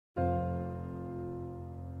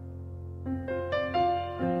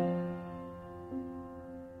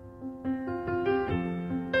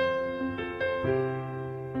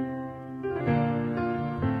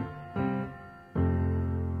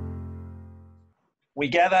We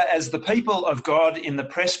gather as the people of God in the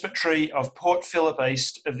Presbytery of Port Phillip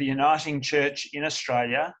East of the Uniting Church in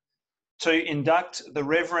Australia to induct the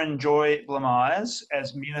Reverend Joy Blamires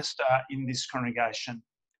as minister in this congregation.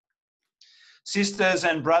 Sisters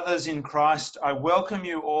and brothers in Christ, I welcome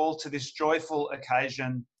you all to this joyful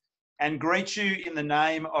occasion and greet you in the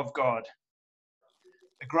name of God.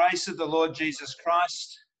 The grace of the Lord Jesus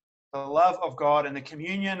Christ, the love of God and the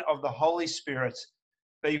communion of the Holy Spirit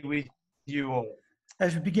be with you all.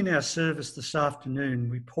 As we begin our service this afternoon,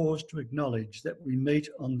 we pause to acknowledge that we meet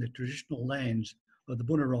on the traditional lands of the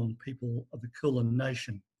Bunurong people of the Kulin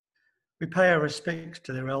Nation. We pay our respects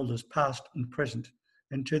to their elders past and present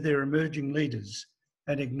and to their emerging leaders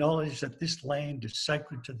and acknowledge that this land is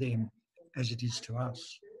sacred to them as it is to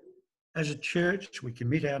us. As a church, we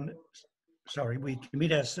commit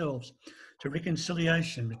ourselves to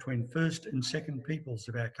reconciliation between first and second peoples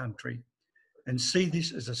of our country and see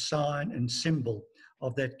this as a sign and symbol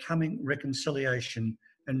of that coming reconciliation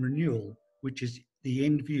and renewal, which is the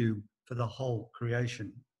end view for the whole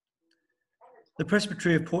creation. The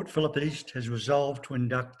Presbytery of Port Phillip East has resolved to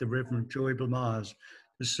induct the Reverend Joy Blamires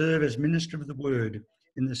to serve as Minister of the Word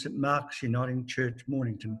in the St Mark's Uniting Church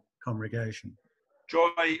Mornington congregation. Joy,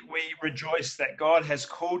 we rejoice that God has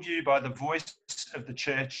called you by the voice of the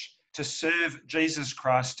church to serve Jesus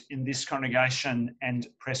Christ in this congregation and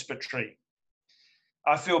presbytery.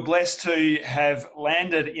 I feel blessed to have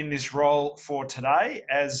landed in this role for today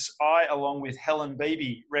as I, along with Helen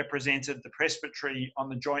Beebe, represented the presbytery on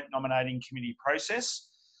the joint nominating committee process,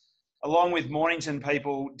 along with Mornington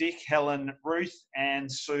people Dick, Helen, Ruth,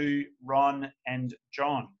 and Sue, Ron and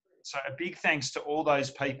John. So a big thanks to all those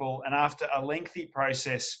people, and after a lengthy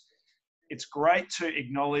process, it's great to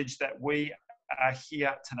acknowledge that we are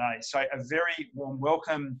here today. So a very warm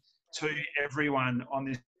welcome to everyone on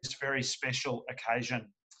this very special occasion.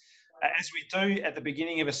 As we do at the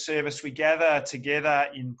beginning of a service, we gather together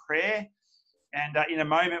in prayer, and in a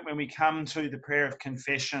moment when we come to the prayer of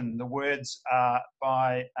confession, the words are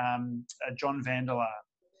by John Vanderlaar.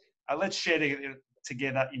 Let's share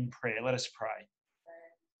together in prayer. Let us pray.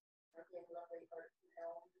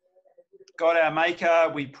 God, our Maker,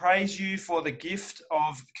 we praise you for the gift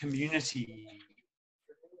of community.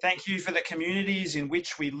 Thank you for the communities in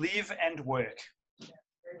which we live and work.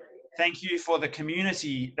 Thank you for the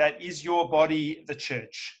community that is your body, the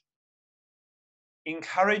church.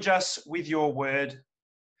 Encourage us with your word,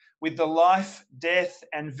 with the life, death,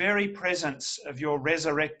 and very presence of your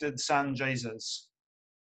resurrected Son, Jesus,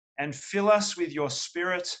 and fill us with your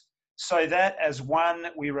Spirit so that as one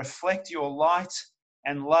we reflect your light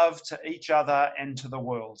and love to each other and to the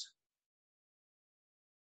world.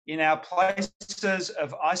 In our places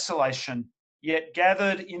of isolation, yet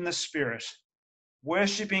gathered in the Spirit,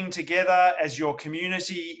 worshipping together as your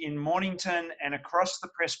community in Mornington and across the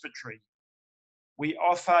presbytery, we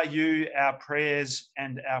offer you our prayers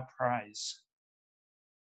and our praise.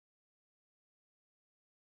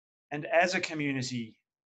 And as a community,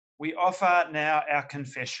 we offer now our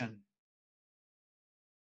confession.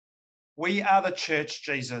 We are the church,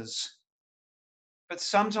 Jesus, but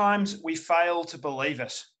sometimes we fail to believe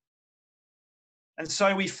it. And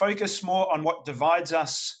so we focus more on what divides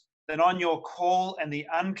us than on your call and the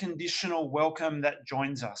unconditional welcome that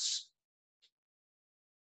joins us.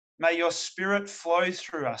 May your Spirit flow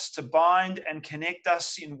through us to bind and connect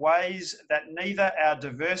us in ways that neither our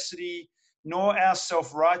diversity nor our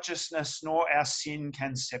self-righteousness nor our sin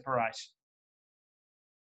can separate.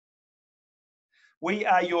 We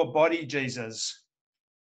are your body, Jesus,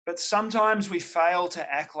 but sometimes we fail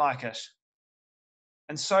to act like it.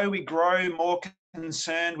 And so we grow more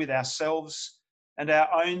concerned with ourselves and our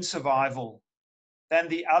own survival than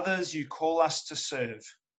the others you call us to serve.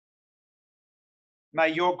 May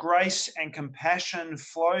your grace and compassion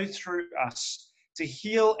flow through us to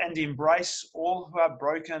heal and embrace all who are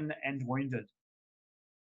broken and wounded.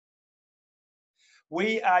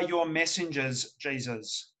 We are your messengers,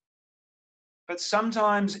 Jesus, but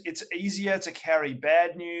sometimes it's easier to carry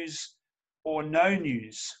bad news or no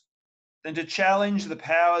news than to challenge the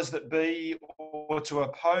powers that be or to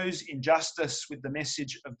oppose injustice with the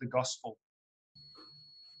message of the gospel.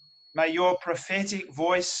 May your prophetic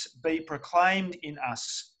voice be proclaimed in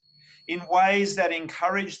us in ways that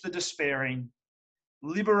encourage the despairing,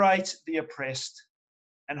 liberate the oppressed,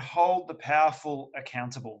 and hold the powerful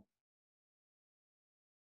accountable.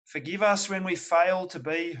 Forgive us when we fail to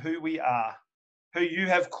be who we are, who you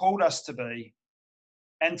have called us to be,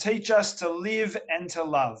 and teach us to live and to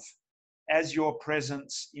love as your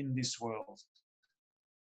presence in this world.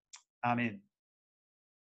 Amen.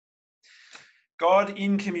 God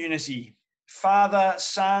in community, Father,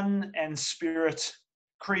 Son, and Spirit,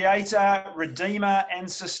 Creator, Redeemer, and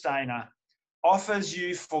Sustainer, offers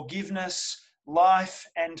you forgiveness, life,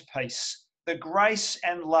 and peace, the grace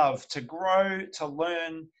and love to grow, to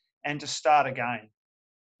learn, and to start again.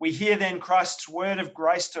 We hear then Christ's word of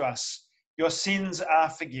grace to us. Your sins are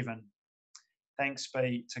forgiven. Thanks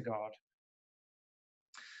be to God.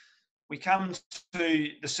 We come to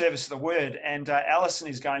the service of the word, and Alison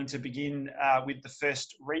is going to begin with the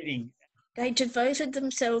first reading. They devoted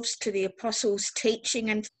themselves to the apostles'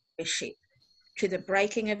 teaching and fellowship, to the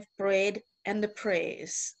breaking of bread and the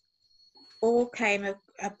prayers. All came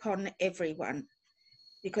upon everyone,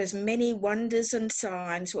 because many wonders and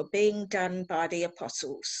signs were being done by the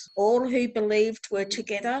apostles. All who believed were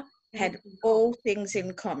together, had all things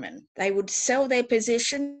in common. They would sell their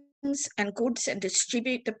possessions and goods and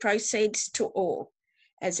distribute the proceeds to all,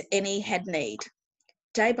 as any had need.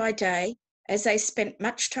 Day by day, as they spent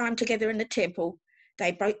much time together in the temple,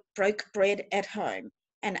 they broke bread at home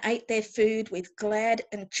and ate their food with glad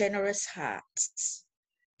and generous hearts,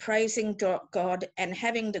 praising God and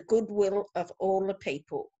having the goodwill of all the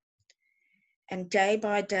people. And day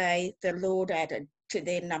by day, the Lord added to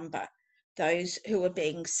their number those who were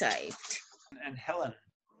being saved. And Helen.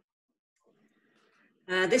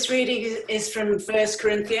 This reading is from 1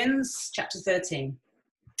 Corinthians chapter 13.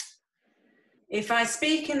 If I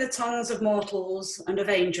speak in the tongues of mortals and of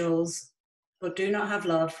angels, but do not have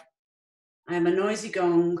love, I am a noisy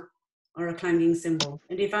gong or a clanging cymbal.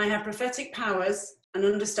 And if I have prophetic powers and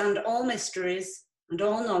understand all mysteries and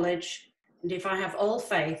all knowledge, and if I have all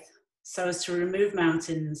faith so as to remove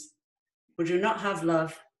mountains, but do not have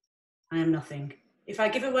love, I am nothing. If I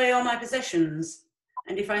give away all my possessions,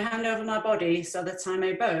 and if I hand over my body so that I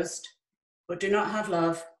may boast, but do not have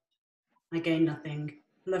love, I gain nothing.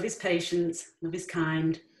 Love is patient, love is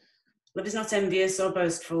kind, love is not envious or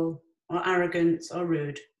boastful, or arrogant or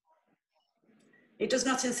rude. It does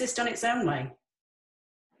not insist on its own way.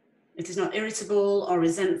 It is not irritable or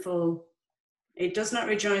resentful. It does not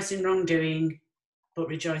rejoice in wrongdoing, but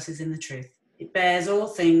rejoices in the truth. It bears all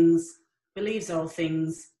things, believes all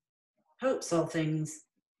things, hopes all things,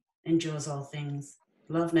 endures all things.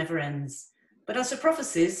 Love never ends. But as for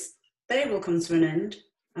prophecies, they will come to an end.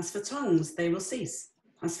 As for tongues, they will cease.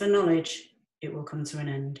 As for knowledge, it will come to an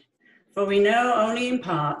end. For we know only in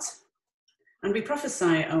part, and we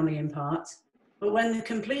prophesy only in part. But when the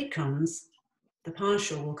complete comes, the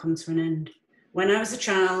partial will come to an end. When I was a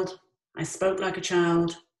child, I spoke like a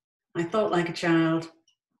child. I thought like a child.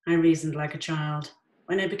 I reasoned like a child.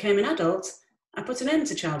 When I became an adult, I put an end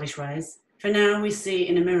to childish ways. For now we see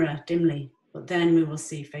in a mirror dimly, but then we will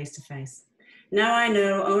see face to face. Now I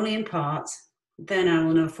know only in part, then I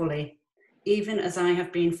will know fully, even as I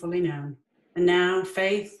have been fully known. And now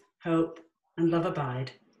faith, hope, and love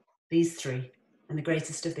abide, these three, and the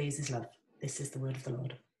greatest of these is love. This is the word of the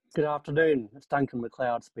Lord. Good afternoon, it's Duncan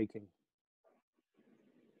MacLeod speaking.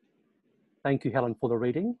 Thank you, Helen, for the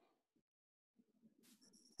reading.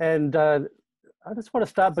 And I just want to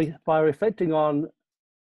start by reflecting on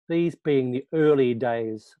these being the early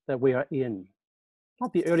days that we are in.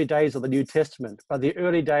 Not the early days of the New Testament, but the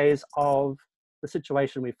early days of the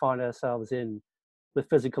situation we find ourselves in with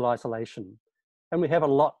physical isolation. And we have a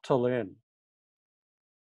lot to learn.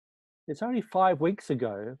 It's only 5 weeks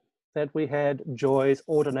ago that we had Joy's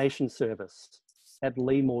ordination service at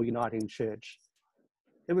Leamore Uniting Church.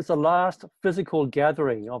 It was the last physical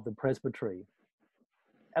gathering of the presbytery.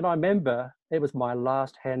 And I remember it was my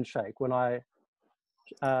last handshake when I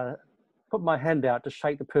put my hand out to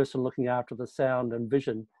shake the person looking after the sound and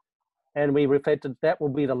vision. And we reflected that will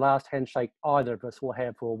be the last handshake either of us will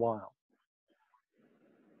have for a while.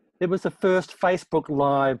 It was the first Facebook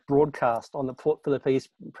Live broadcast on the Port Phillip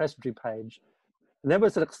Presbytery page. And that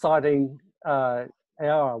was an exciting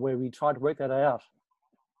hour where we tried to work that out,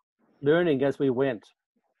 learning as we went.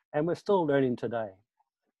 And we're still learning today.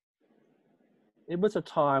 It was a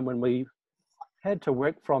time when we had to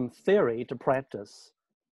work from theory to practice.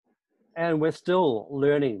 And we're still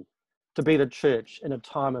learning to be the church in a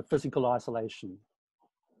time of physical isolation.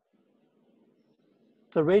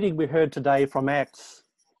 The reading we heard today from Acts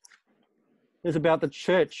is about the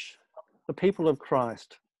church, the people of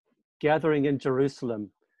Christ, gathering in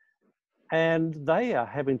Jerusalem. And they are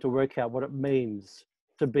having to work out what it means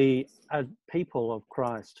to be a people of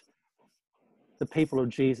Christ, the people of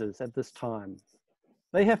Jesus at this time.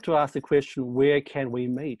 They have to ask the question, where can we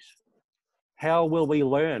meet? How will we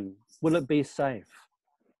learn? Will it be safe?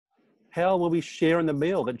 How will we share in the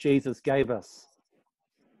meal that Jesus gave us?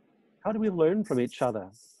 How do we learn from each other?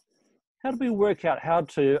 How do we work out how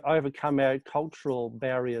to overcome our cultural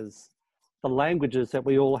barriers, the languages that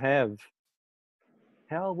we all have?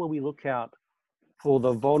 How will we look out for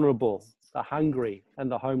the vulnerable, the hungry,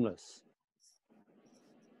 and the homeless.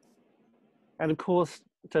 And of course,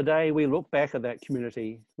 today we look back at that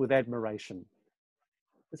community with admiration.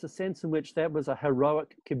 There's a sense in which that was a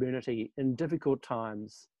heroic community in difficult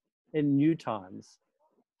times, in new times.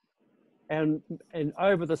 And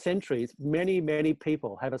over the centuries, many, many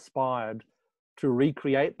people have aspired to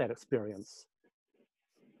recreate that experience.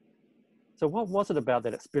 So what was it about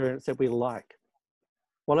that experience that we like?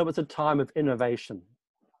 Well, it was a time of innovation,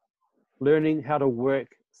 learning how to work,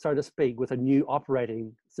 so to speak, with a new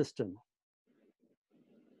operating system.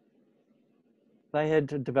 They had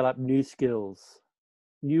to develop new skills,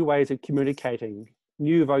 new ways of communicating,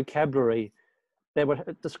 new vocabulary that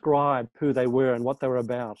would describe who they were and what they were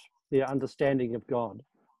about, their understanding of God.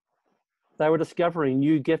 They were discovering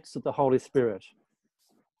new gifts of the Holy Spirit,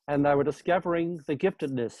 and they were discovering the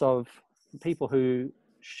giftedness of people who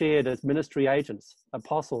shared as ministry agents,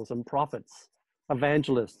 apostles and prophets,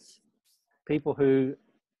 evangelists, people who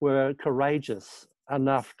were courageous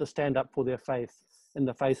enough to stand up for their faith in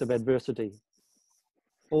the face of adversity.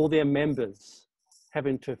 All their members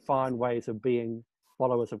having to find ways of being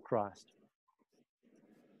followers of Christ.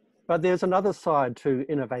 But there's another side to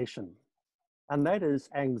innovation, and that is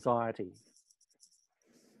anxiety.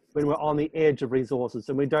 When we're on the edge of resources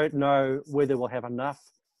and we don't know whether we'll have enough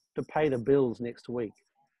to pay the bills next week.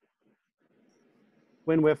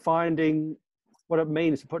 When we're finding what it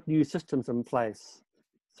means to put new systems in place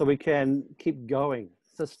so we can keep going,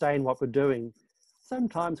 sustain what we're doing.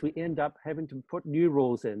 Sometimes we end up having to put new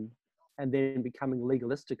rules in and then becoming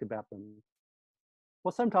legalistic about them.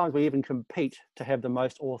 Well, sometimes we even compete to have the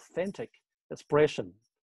most authentic expression,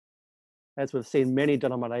 as we've seen many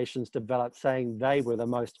denominations develop, saying they were the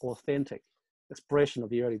most authentic expression of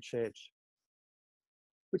the early church.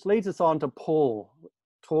 Which leads us on to Paul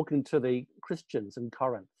talking to the Christians in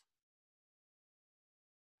Corinth.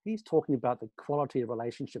 He's talking about the quality of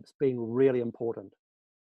relationships being really important.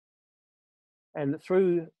 And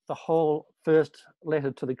through the whole first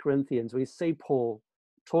letter to the Corinthians, we see Paul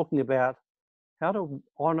talking about how to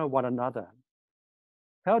honor one another,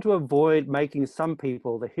 how to avoid making some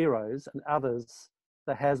people the heroes and others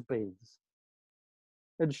the has-beens,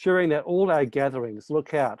 ensuring that all our gatherings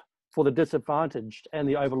look out for the disadvantaged and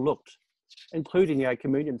the overlooked, including our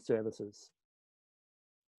communion services.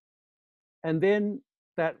 And then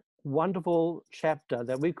that wonderful chapter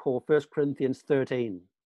that we call 1 Corinthians 13,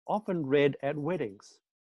 often read at weddings,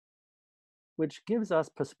 which gives us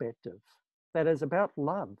perspective that is about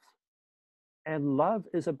love. And love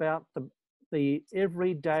is about the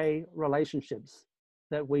everyday relationships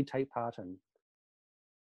that we take part in.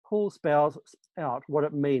 Paul spells out what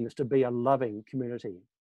it means to be a loving community.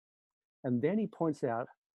 And then he points out,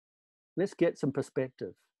 let's get some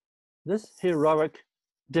perspective. This heroic,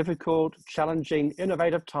 difficult, challenging,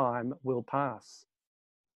 innovative time will pass.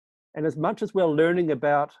 And as much as we're learning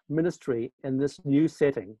about ministry in this new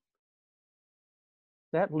setting,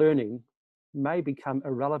 that learning may become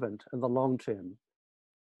irrelevant in the long term.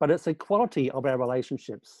 But it's the quality of our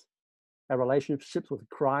relationships with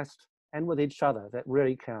Christ and with each other that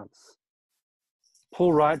really counts.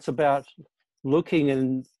 Paul writes about looking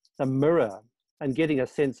in the mirror and getting a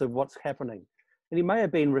sense of what's happening. And he may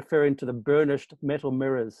have been referring to the burnished metal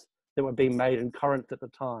mirrors that were being made in Corinth at the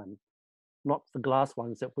time, not the glass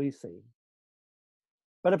ones that we see.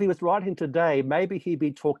 But if he was writing today, maybe he'd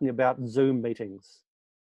be talking about Zoom meetings,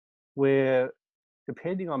 where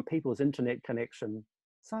depending on people's internet connection,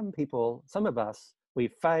 some of us, we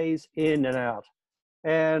phase in and out.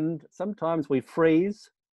 And sometimes we freeze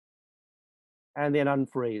and then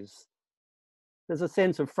unfreeze. There's a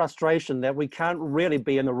sense of frustration that we can't really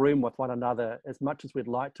be in the room with one another as much as we'd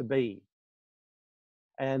like to be.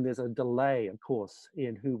 And there's a delay, of course,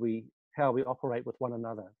 in how we operate with one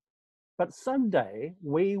another. But someday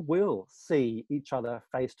we will see each other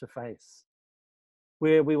face to face,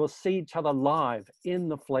 where we will see each other live in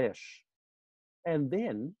the flesh. And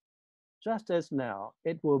then, just as now,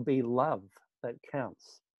 it will be love that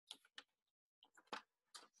counts.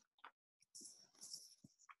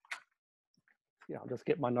 Yeah, I'll just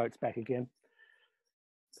get my notes back again.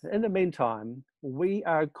 In the meantime, we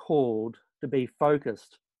are called to be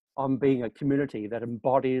focused on being a community that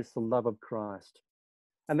embodies the love of Christ.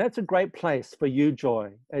 And that's a great place for you,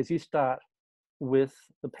 Joy, as you start with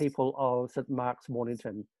the people of St. Mark's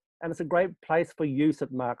Mornington. And it's a great place for you,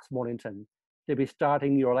 St. Mark's Mornington, to be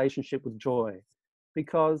starting your relationship with Joy,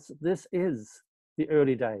 because this is the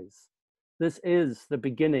early days. This is the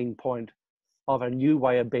beginning point of a new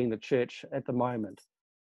way of being the church at the moment.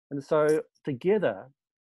 And so together,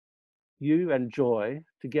 you and Joy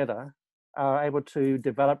together are able to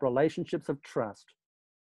develop relationships of trust,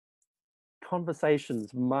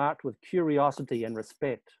 conversations marked with curiosity and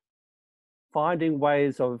respect, finding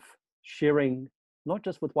ways of sharing not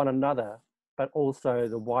just with one another, but also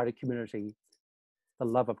the wider community, the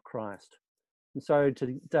love of Christ. And so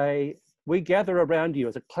today, we gather around you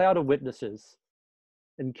as a cloud of witnesses,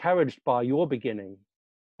 encouraged by your beginning,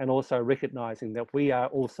 and also recognizing that we are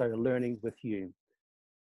also learning with you.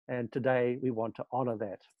 And today, we want to honor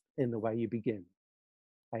that in the way you begin.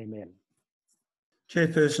 Amen.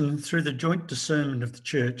 Chairperson, through the joint discernment of the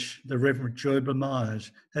Church, the Reverend Joy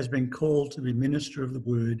Blamires has been called to be Minister of the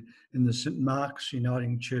Word in the St Mark's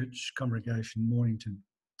Uniting Church Congregation, Mornington.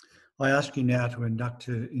 I ask you now to induct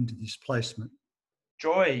her into this placement.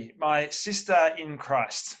 Joy, my sister in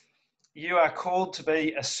Christ, you are called to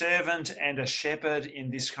be a servant and a shepherd in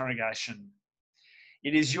this congregation.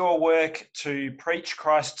 It is your work to preach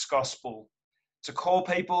Christ's gospel, to call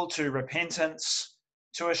people to repentance,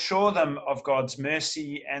 to assure them of God's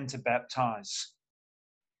mercy, and to baptize.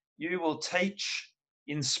 You will teach,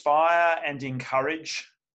 inspire, and encourage,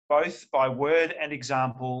 both by word and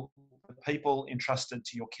example, the people entrusted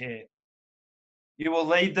to your care. You will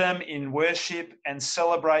lead them in worship and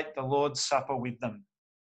celebrate the Lord's Supper with them.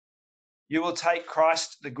 You will take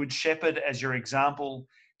Christ, the Good Shepherd, as your example,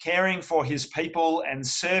 caring for his people and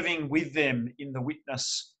serving with them in the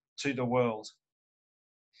witness to the world.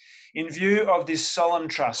 In view of this solemn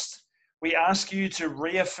trust, we ask you to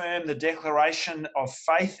reaffirm the declaration of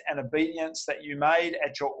faith and obedience that you made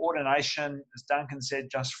at your ordination, as Duncan said,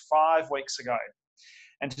 just 5 weeks ago,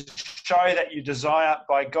 and to show that you desire,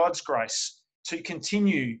 by God's grace, to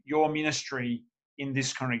continue your ministry in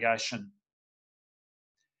this congregation.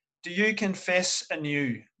 Do you confess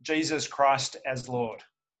anew Jesus Christ as Lord?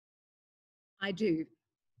 I do.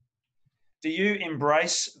 Do you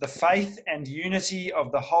embrace the faith and unity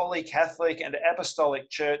of the Holy Catholic and Apostolic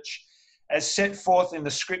Church as set forth in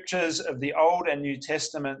the scriptures of the Old and New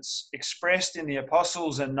Testaments, expressed in the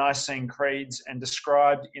Apostles' and Nicene Creeds, and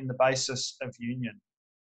described in the basis of union?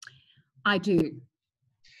 I do.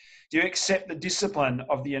 Do you accept the discipline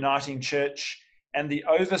of the Uniting Church and the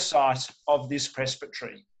oversight of this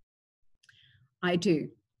presbytery? I do.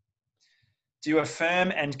 Do you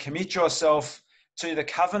affirm and commit yourself to the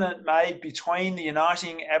covenant made between the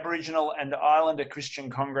Uniting Aboriginal and Islander Christian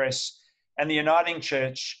Congress and the Uniting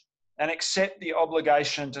Church, and accept the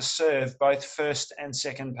obligation to serve both First and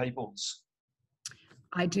Second Peoples?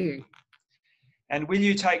 I do. And will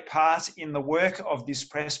you take part in the work of this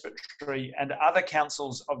presbytery and other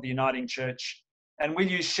councils of the Uniting Church? And will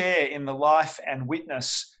you share in the life and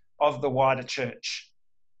witness of the wider church?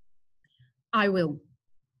 I will.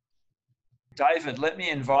 David, let me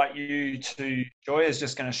invite you to, Joy is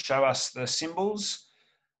just going to show us the symbols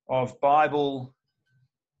of Bible,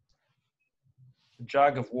 a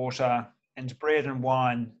jug of water, and bread and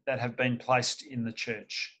wine that have been placed in the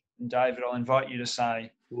church. And David, I'll invite you to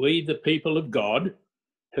say, we, the people of God,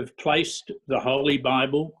 have placed the Holy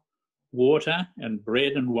Bible, water and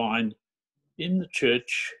bread and wine in the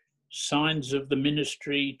church, signs of the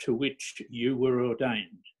ministry to which you were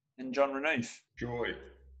ordained. And John Renouf. Joy,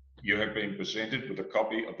 you have been presented with a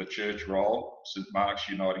copy of the church roll, St Mark's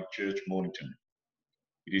Uniting Church, Mornington.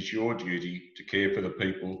 It is your duty to care for the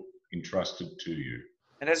people entrusted to you.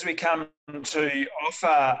 And as we come to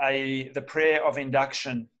offer the prayer of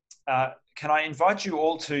induction, can I invite you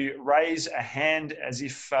all to raise a hand as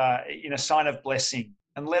if in a sign of blessing,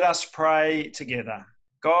 and let us pray together.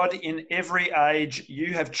 God, in every age,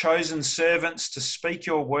 you have chosen servants to speak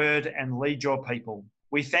your word and lead your people.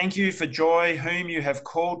 We thank you for Joy, whom you have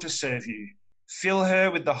called to serve you. Fill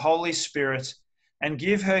her with the Holy Spirit and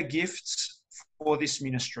give her gifts for this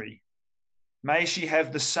ministry. May she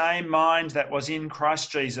have the same mind that was in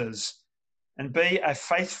Christ Jesus and be a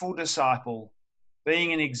faithful disciple,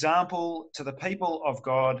 being an example to the people of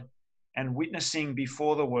God and witnessing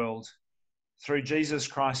before the world. Through Jesus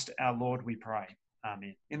Christ our Lord we pray.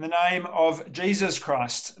 Amen. In the name of Jesus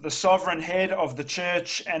Christ, the sovereign head of the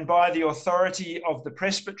church, and by the authority of the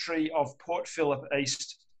presbytery of Port Phillip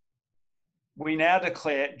East, we now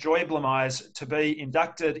declare Joy Blamires to be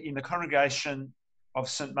inducted in the congregation of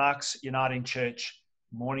St Mark's Uniting Church,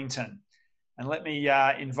 Mornington. And let me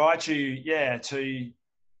invite you, to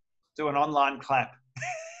do an online clap.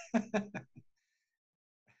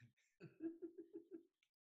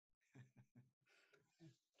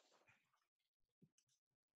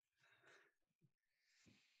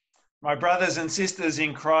 My brothers and sisters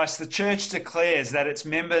in Christ, the church declares that its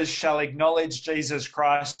members shall acknowledge Jesus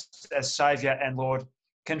Christ as Saviour and Lord,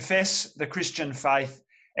 confess the Christian faith,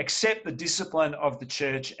 accept the discipline of the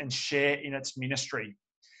church, and share in its ministry.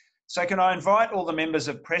 So can I invite all the members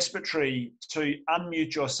of Presbytery to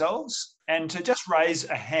unmute yourselves and to just raise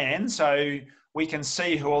a hand so we can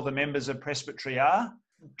see who all the members of Presbytery are.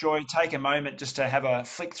 Joy, take a moment just to have a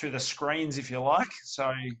flick through the screens if you like,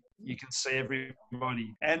 so you can see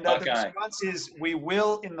everybody. And the response is, we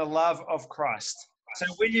will in the love of Christ. So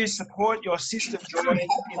will you support your sister Joy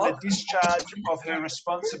in the discharge of her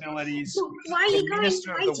responsibilities as the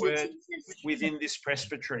minister of the word within this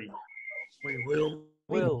presbytery? We will.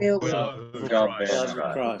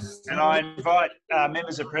 Christ. And I invite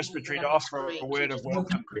members of presbytery to offer a word of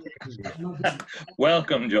welcome.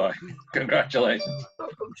 Welcome, Joy. Congratulations.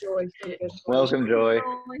 Welcome, Joy. Welcome, Joy.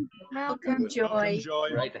 Welcome, Joy.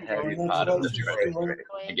 Great to have you part of this presbytery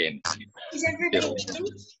again.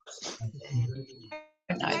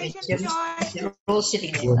 You're all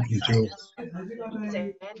sitting there.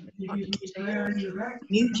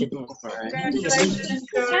 Muted. Congratulations,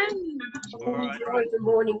 Joy. Good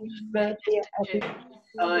morning,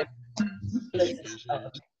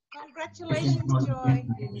 Congratulations,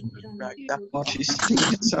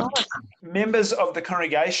 Joy. Members of the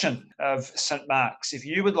congregation of St. Mark's, if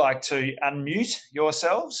you would like to unmute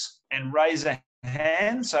yourselves and raise a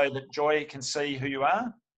hand so that Joy can see who you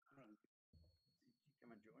are.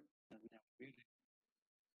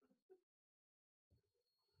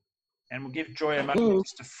 And we'll give Joy a moment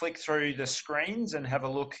just to flick through the screens and have a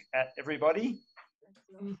look at everybody.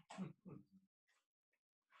 And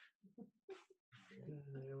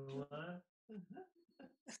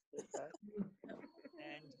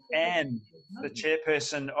Anne, the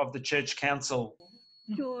chairperson of the Church Council.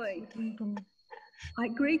 Joy, I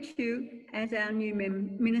greet you as our new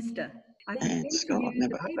minister. I present to you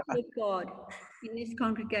the people of God in this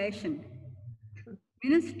congregation,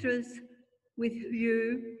 ministers with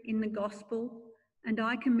you in the gospel, and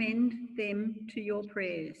I commend them to your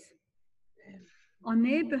prayers. On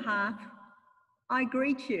their behalf, I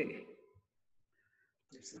greet you.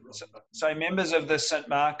 So members of the St.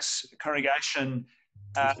 Mark's congregation,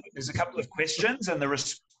 there's a couple of questions, and the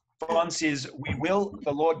response is, we will,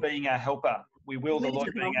 the Lord being our helper. We will, the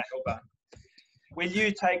Lord being our helper. Will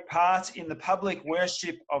you take part in the public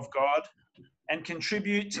worship of God and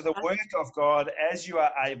contribute to the work of God as you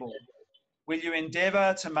are able? Will you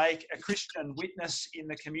endeavour to make a Christian witness in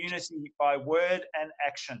the community by word and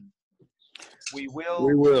action? We will.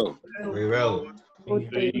 We will. We will.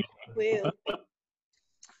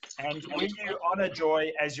 And will you honour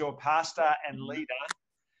Joy as your pastor and leader?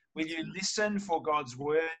 Will you listen for God's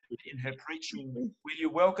word in her preaching? Will you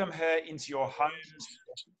welcome her into your homes?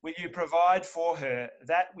 Will you provide for her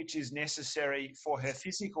that which is necessary for her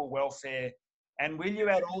physical welfare? And will you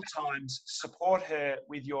at all times support her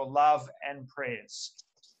with your love and prayers?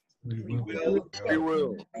 We will. We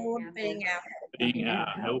will. Being our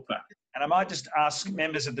helper. And I might just ask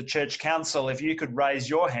members of the Church Council if you could raise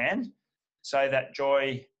your hand so that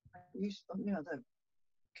Joy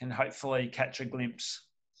can hopefully catch a glimpse.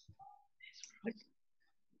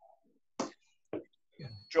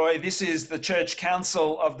 Joy, this is the Church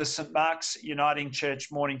Council of the St. Mark's Uniting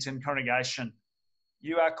Church Mornington congregation.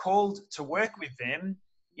 You are called to work with them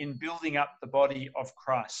in building up the body of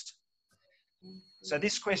Christ. So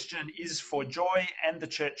this question is for Joy and the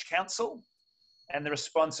Church Council, and the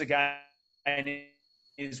response again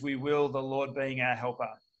is, we will, the Lord being our helper.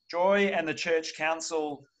 Joy and the Church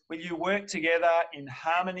Council, will you work together in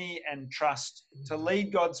harmony and trust to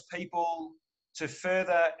lead God's people to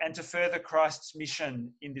further Christ's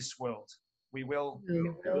mission in this world? We will.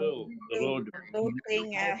 The Lord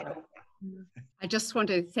being our helper. I just want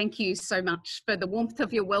to thank you so much for the warmth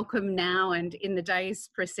of your welcome now and in the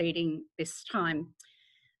days preceding this time.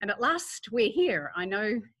 And at last we're here. I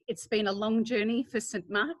know it's been a long journey for St.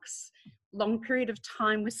 Mark's, long period of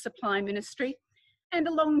time with supply ministry, and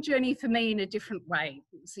a long journey for me in a different way.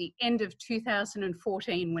 It was the end of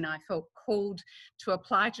 2014 when I felt called to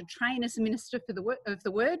apply to train as a minister of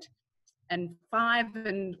the word. And 5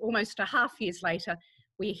 and almost a half years later,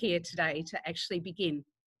 we're here today to actually begin.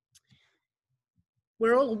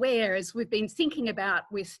 We're all aware, as we've been thinking about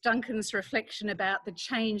with Duncan's reflection about the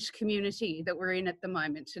changed community that we're in at the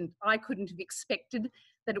moment, and I couldn't have expected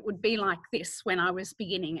that it would be like this when I was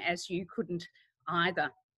beginning, as you couldn't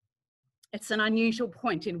either. It's an unusual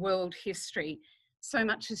point in world history. So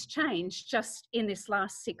much has changed just in this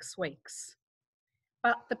last 6 weeks.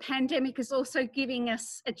 But the pandemic is also giving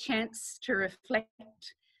us a chance to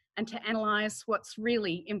reflect and to analyse what's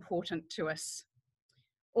really important to us.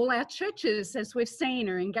 All our churches, as we've seen,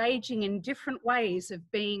 are engaging in different ways of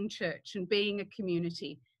being church and being a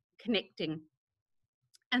community, connecting.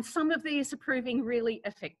 And some of these are proving really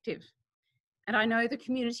effective. And I know the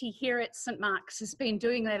community here at St Mark's has been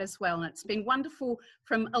doing that as well. And it's been wonderful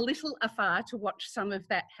from a little afar to watch some of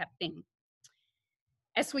that happening.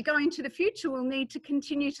 As we go into the future, we'll need to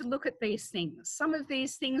continue to look at these things. Some of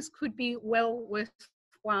these things could be well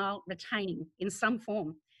worthwhile retaining in some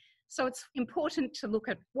form. So it's important to look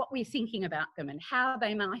at what we're thinking about them and how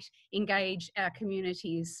they might engage our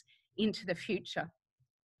communities into the future.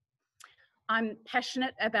 I'm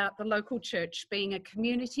passionate about the local church being a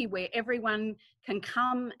community where everyone can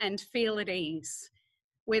come and feel at ease,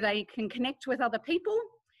 where they can connect with other people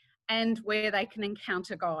and where they can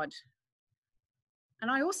encounter God.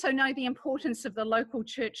 And I also know the importance of the local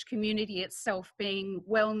church community itself being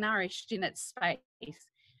well nourished in its faith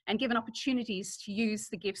and given opportunities to use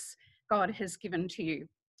the gifts God has given to you.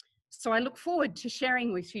 So I look forward to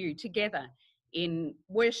sharing with you together in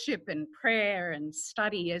worship and prayer and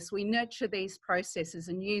study as we nurture these processes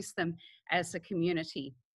and use them as a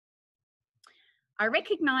community. I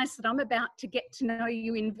recognise that I'm about to get to know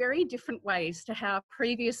you in very different ways to how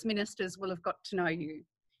previous ministers will have got to know you.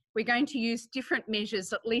 We're going to use different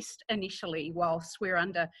measures, at least initially, whilst we're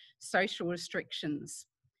under social restrictions.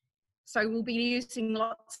 So we'll be using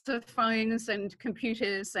lots of phones and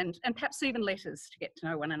computers and perhaps even letters to get to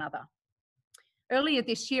know one another. Earlier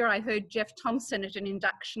this year, I heard Jeff Thompson at an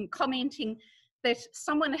induction commenting that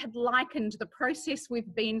someone had likened the process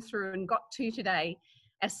we've been through and got to today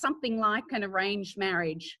as something like an arranged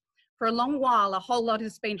marriage. For a long while, a whole lot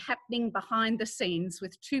has been happening behind the scenes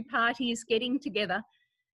with two parties getting together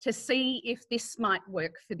to see if this might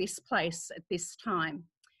work for this place at this time.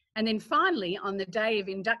 And then finally, on the day of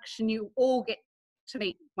induction, you all get to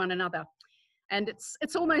meet one another. And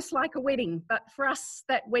it's almost like a wedding, but for us,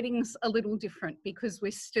 that wedding's a little different because we're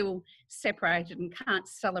still separated and can't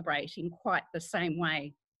celebrate in quite the same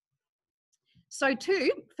way. So too,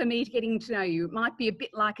 for me, getting to know you, it might be a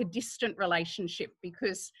bit like a distant relationship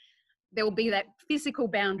because there will be that physical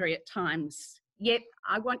boundary at times. Yet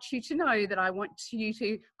I want you to know that I want you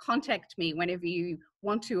to contact me whenever you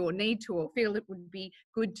want to or need to or feel it would be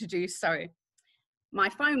good to do so. My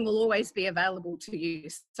phone will always be available to you,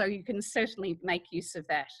 so you can certainly make use of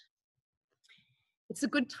that. It's a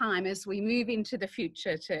good time as we move into the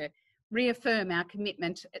future to reaffirm our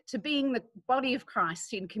commitment to being the body of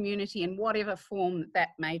Christ in community in whatever form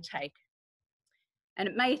that may take. And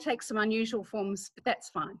it may take some unusual forms, but that's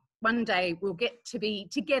fine. One day we'll get to be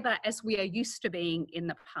together as we are used to being in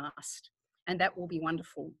the past, and that will be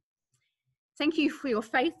wonderful. Thank you for your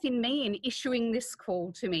faith in me in issuing this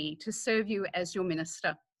call to me to serve you as your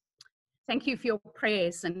minister. Thank you for your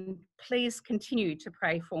prayers, and please continue to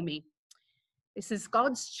pray for me. This is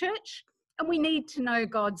God's church, and we need to know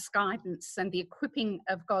God's guidance and the equipping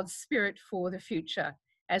of God's Spirit for the future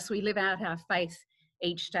as we live out our faith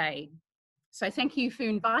each day. So thank you for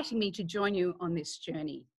inviting me to join you on this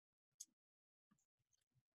journey.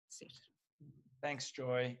 That's it. Thanks,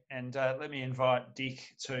 Joy. And let me invite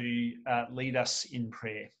Dick to lead us in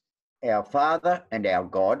prayer. Our Father and our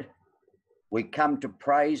God, we come to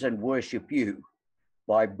praise and worship you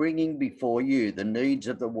by bringing before you the needs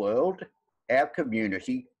of the world, our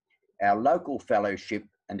community, our local fellowship,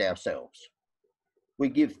 and ourselves. We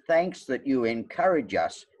give thanks that you encourage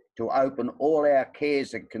us to open all our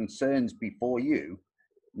cares and concerns before you,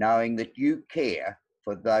 knowing that you care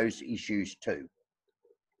for those issues too.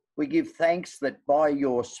 We give thanks that by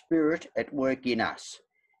your Spirit at work in us,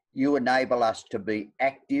 you enable us to be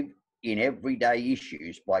active in everyday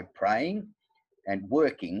issues by praying and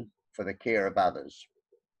working for the care of others.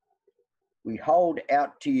 We hold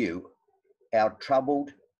out to you our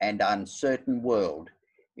troubled and uncertain world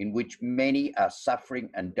in which many are suffering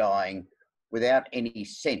and dying without any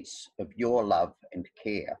sense of your love and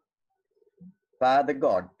care. Father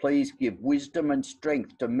God, please give wisdom and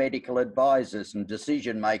strength to medical advisors and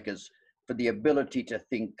decision makers for the ability to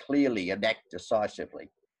think clearly and act decisively.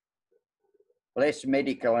 Bless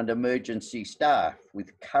medical and emergency staff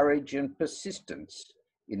with courage and persistence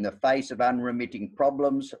in the face of unremitting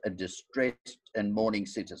problems and distressed and mourning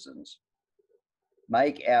citizens.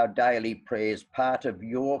 Make our daily prayers part of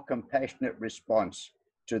your compassionate response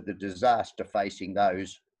to the disaster facing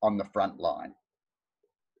those on the front line.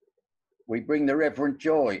 We bring the Reverend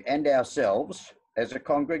Joy and ourselves as a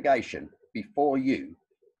congregation before you,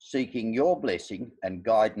 seeking your blessing and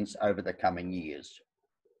guidance over the coming years.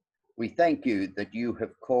 We thank you that you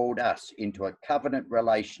have called us into a covenant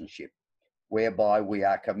relationship whereby we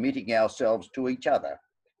are committing ourselves to each other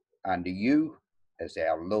under you as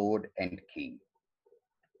our Lord and King.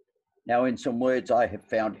 Now, in some words I have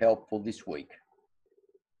found helpful this week.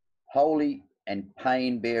 Holy and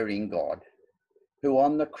pain-bearing God, who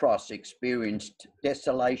on the cross experienced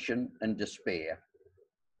desolation and despair,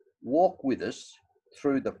 walk with us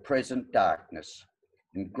through the present darkness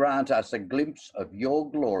and grant us a glimpse of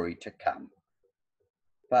your glory to come.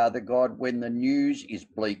 Father God, when the news is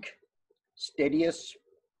bleak, steady us.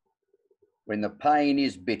 When the pain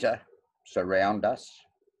is bitter, surround us.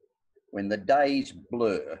 When the days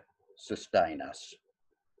blur, sustain us.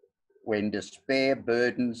 When despair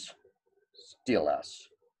burdens, still us.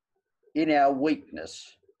 In our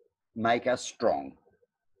weakness, make us strong.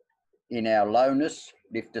 In our lowness,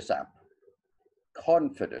 lift us up,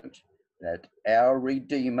 confident that our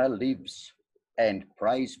Redeemer lives and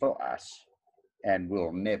prays for us and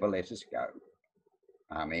will never let us go.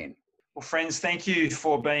 Amen. Well, friends, thank you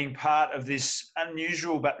for being part of this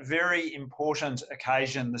unusual but very important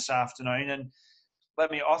occasion this afternoon. And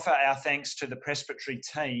let me offer our thanks to the presbytery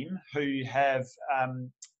team who have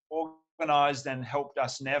organised and helped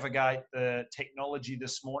us navigate the technology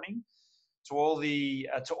this morning. To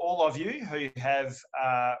all of you who have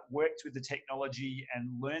worked with the technology and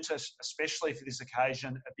learnt it, especially for this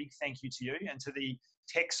occasion, a big thank you to you, and to the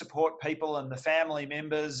tech support people and the family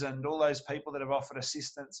members and all those people that have offered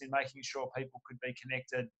assistance in making sure people could be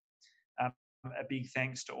connected. A big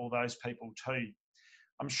thanks to all those people too.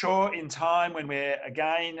 I'm sure in time when we're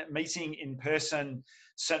again meeting in person,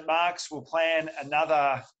 St Mark's will plan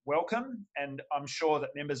another welcome, and I'm sure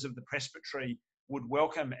that members of the presbytery would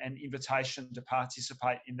welcome an invitation to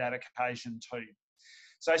participate in that occasion too.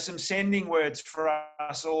 So some sending words for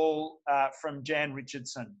us all from Jan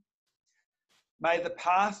Richardson. May the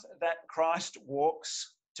path that Christ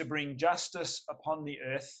walks to bring justice upon the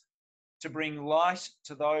earth, to bring light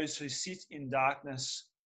to those who sit in darkness,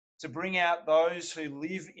 to bring out those who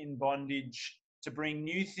live in bondage, to bring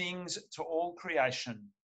new things to all creation.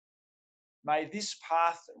 May this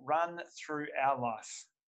path run through our life.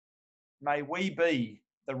 May we be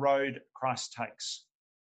the road Christ takes.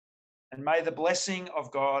 And may the blessing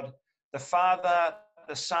of God, the Father,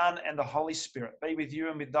 the Son, and the Holy Spirit be with you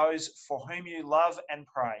and with those for whom you love and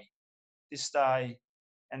pray this day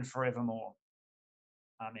and forevermore.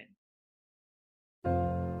 Amen.